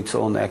due to its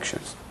own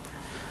actions.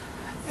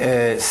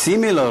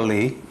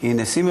 Similarly, in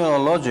a similar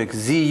logic,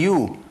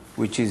 ZU,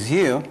 which is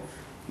here,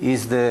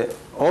 is the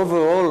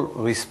overall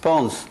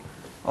response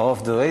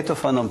of the rate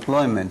of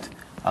unemployment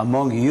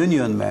among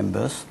union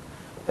members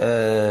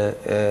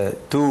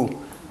to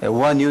a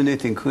 1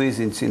 unit increase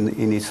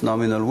in its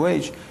nominal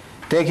wage,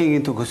 taking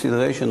into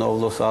consideration all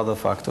those other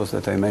factors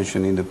that I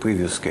mentioned in the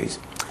previous case.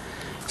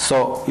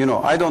 So,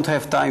 I don't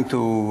have time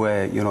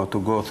to,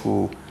 to go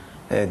through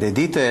the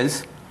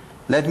details.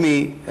 Let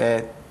me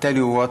tell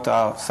you what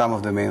are some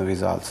of the main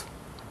results.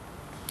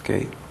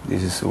 Okay,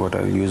 this is what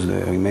I'll use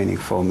the remaining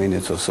 4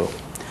 minutes or so.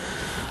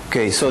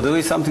 Okay, so there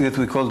is something that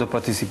we call the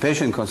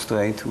participation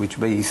constraint, which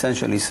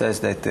essentially says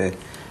that, that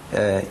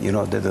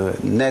the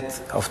net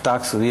of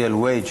tax real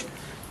wage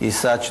is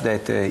such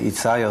that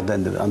it's higher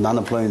than the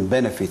unemployment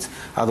benefits.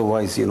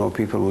 Otherwise,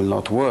 people will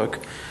not work.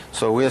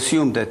 So we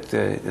assume that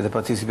the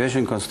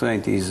participation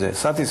constraint is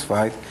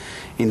satisfied.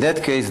 In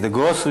that case, the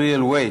gross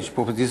real wage,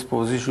 this is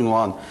position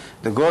 1,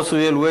 the gross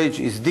real wage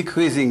is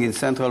decreasing in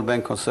central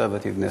bank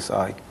conservativeness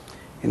I.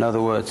 In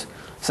other words,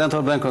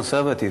 central bank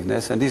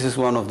conservativeness, and this is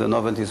one of the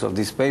novelties of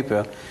this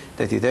paper,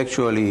 that it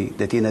actually,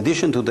 that in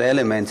addition to the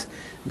elements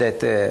that,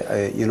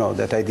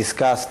 that I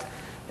discussed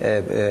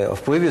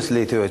of previous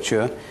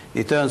literature,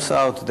 it turns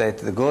out that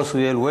the gross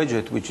real wage,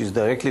 which is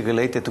directly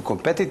related to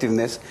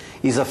competitiveness,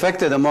 is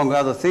affected, among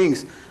other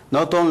things,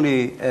 not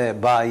only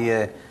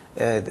by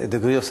the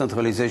degree of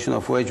centralization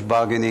of wage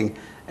bargaining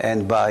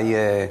and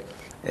by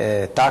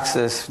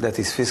taxes, that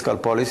is fiscal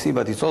policy,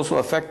 but it's also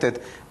affected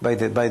by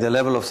the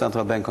level of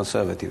central bank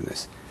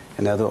conservativeness.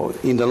 And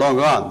in the long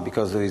run,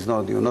 because there is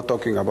you're not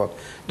talking about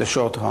the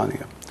short run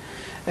here.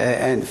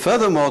 And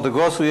furthermore, the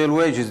gross real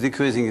wage is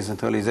decreasing in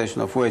centralization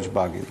of wage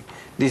bargaining.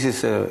 This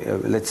is,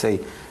 let's say,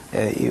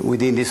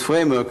 within this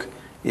framework,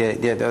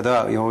 there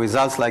are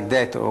results like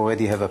that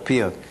already have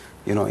appeared,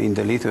 in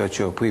the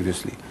literature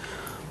previously.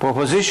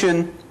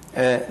 Proposition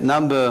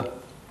number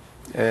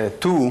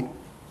 2.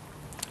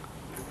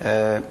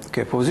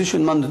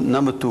 Proposition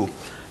number 2.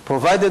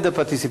 Provided the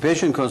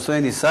participation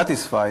constraint is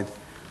satisfied,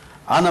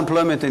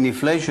 unemployment and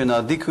inflation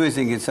are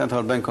decreasing in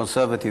central bank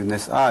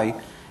conservativeness I,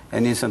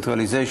 and in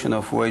centralization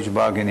of wage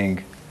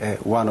bargaining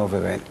 1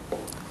 over n.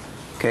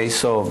 Okay,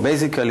 so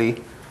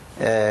basically,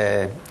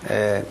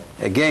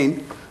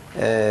 again,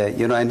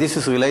 and this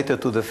is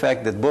related to the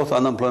fact that both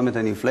unemployment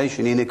and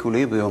inflation in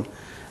equilibrium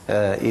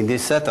in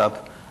this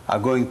setup are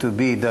going to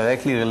be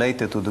directly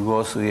related to the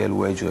gross real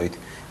wage rate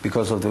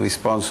because of the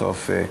response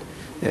of the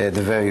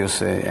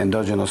various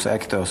endogenous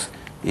actors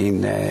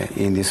in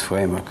this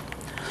framework.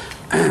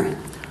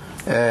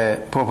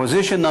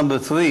 Proposition number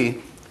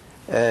 3.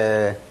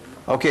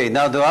 Okay,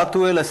 now there are 2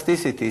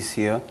 elasticities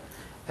here.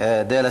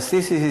 The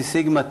elasticity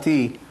sigma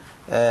t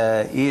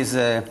is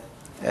the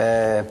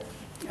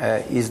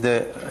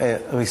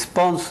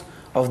response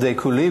of the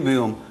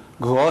equilibrium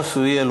gross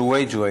real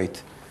wage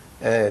rate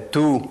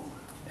to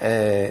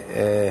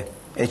a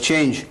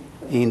change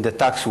in the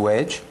tax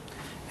wedge,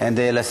 and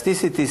the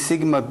elasticity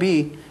sigma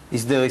b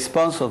is the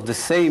response of the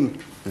same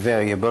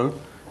variable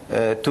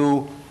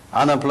to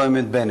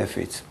unemployment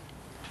benefits.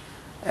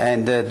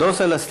 And those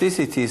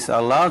elasticities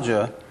are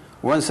larger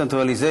when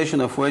centralization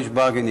of wage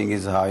bargaining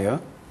is higher,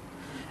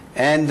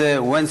 and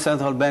when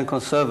central bank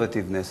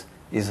conservativeness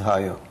is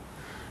higher.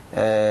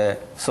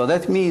 So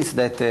that means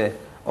that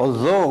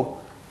although,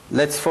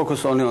 let's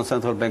focus only on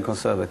central bank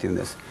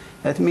conservativeness,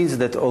 that means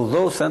that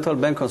although central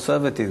bank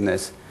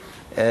conservativeness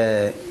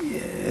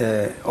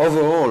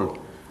overall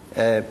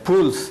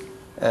pulls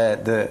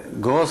the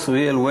gross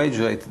real wage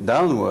rate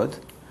downward,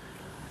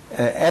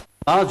 at the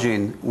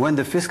margin, when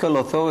the fiscal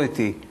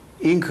authority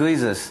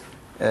increases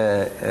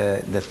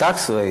the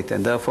tax rate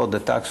and therefore the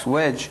tax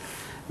wedge,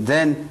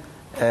 then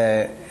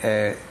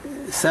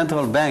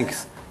central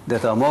banks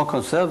that are more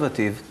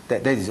conservative,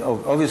 that is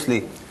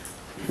obviously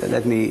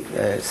let me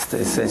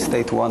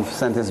state one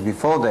sentence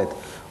before that.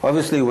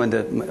 Obviously, when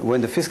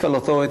the fiscal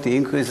authority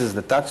increases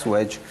the tax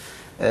wedge,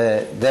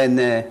 then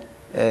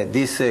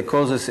this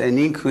causes an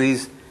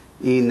increase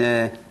in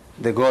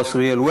the gross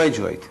real wage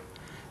rate.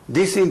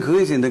 This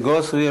increase in the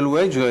gross real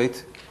wage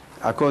rate,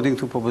 according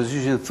to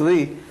Proposition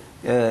 3,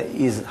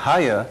 is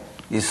higher,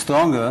 is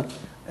stronger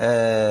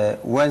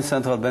when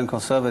central bank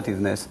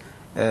conservativeness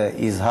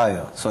is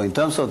higher. So in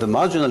terms of the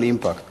marginal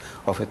impact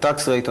of a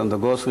tax rate on the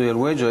gross real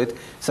wage rate,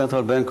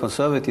 central bank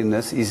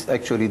conservativeness is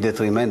actually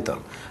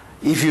detrimental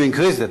if you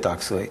increase the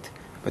tax rate.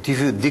 But if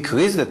you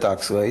decrease the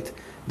tax rate,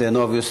 then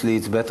obviously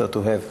it's better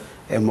to have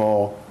a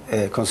more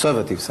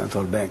conservative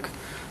central bank.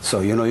 So,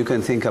 you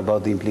can think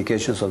about the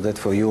implications of that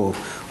for you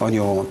on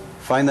your own.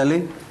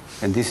 Finally,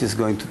 and this is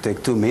going to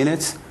take 2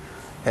 minutes,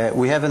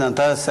 we have an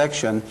entire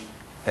section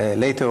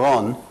later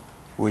on,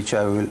 which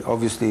I will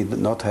obviously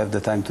not have the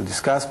time to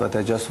discuss, but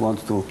I just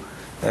want to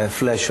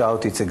flesh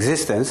out its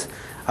existence,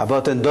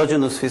 about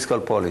endogenous fiscal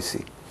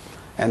policy.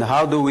 And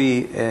how do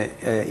we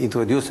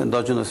introduce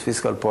endogenous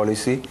fiscal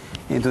policy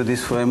into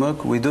this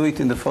framework? We do it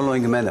in the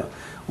following manner.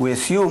 We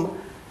assume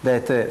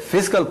that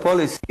fiscal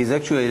policy is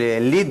actually a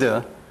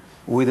leader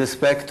with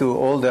respect to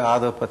all the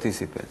other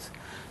participants.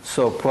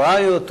 So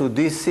prior to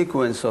this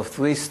sequence of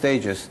 3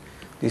 stages,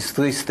 this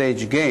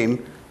 3-stage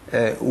game,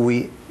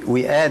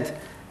 we add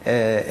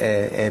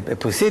a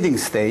preceding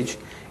stage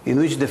in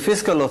which the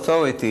fiscal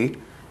authority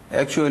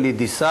actually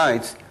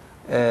decides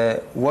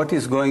what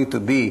is going to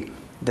be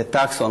the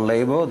tax on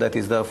labor, that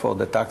is therefore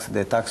the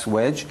tax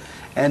wedge,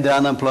 and the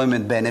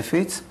unemployment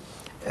benefits,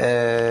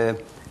 and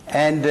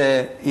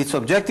its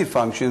objective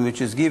function,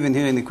 which is given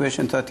here in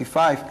equation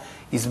 35,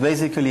 is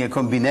basically a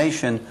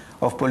combination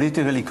of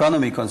political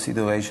economy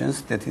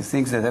considerations, that is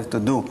things that have to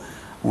do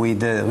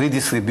with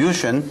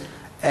redistribution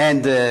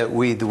and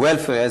with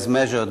welfare as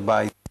measured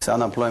by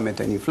unemployment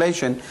and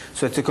inflation.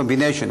 So it's a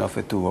combination of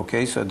the two,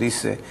 okay? So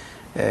this,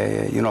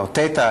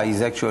 theta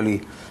is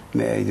actually,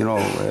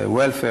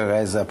 welfare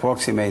as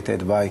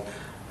approximated by,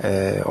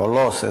 or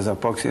loss as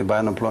approximated by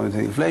unemployment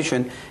and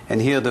inflation. And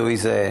here there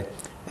is a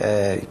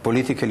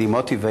politically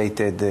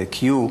motivated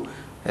Q,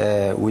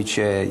 which,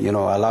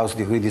 allows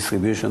the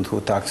redistribution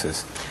through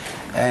taxes.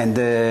 And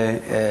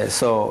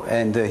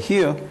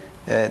here,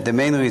 the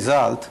main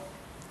result,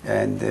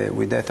 and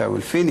with that I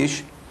will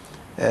finish,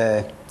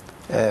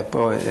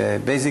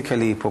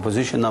 basically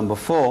proposition number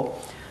 4,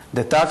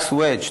 the tax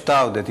wedge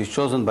tau that is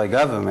chosen by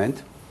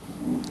government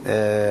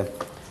is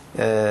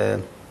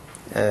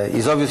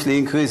obviously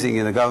increasing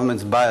in the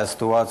government's bias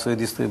towards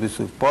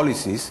redistributive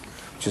policies,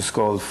 which is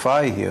called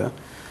phi here,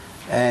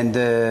 and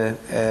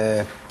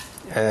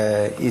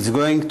it's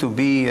going to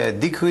be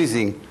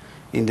decreasing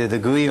in the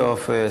degree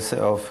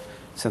of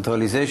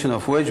centralization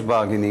of wage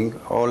bargaining,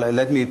 or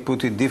let me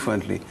put it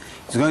differently.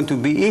 It's going to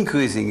be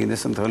increasing in the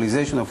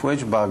centralization of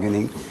wage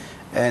bargaining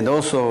and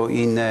also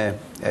in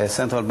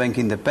central bank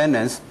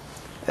independence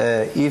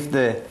if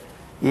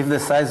the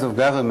size of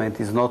government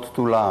is not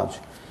too large.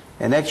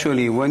 And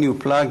actually, when you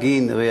plug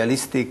in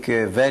realistic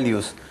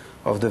values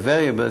of the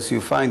variables,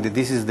 you find that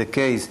this is the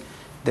case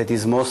that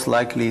is most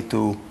likely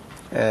to,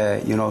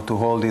 to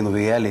hold in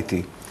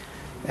reality.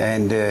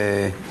 And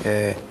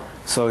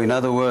so, in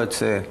other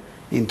words,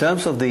 in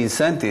terms of the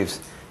incentives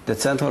that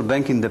central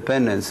bank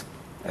independence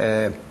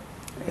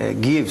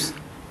gives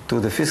to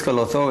the fiscal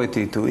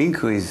authority to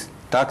increase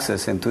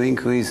taxes and to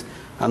increase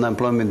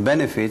unemployment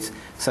benefits,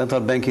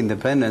 central bank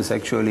independence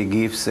actually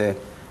gives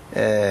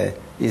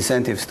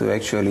incentives to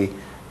actually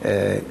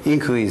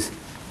increase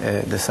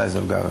the size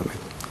of government.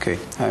 Okay,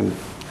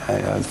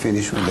 I'll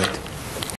finish with that.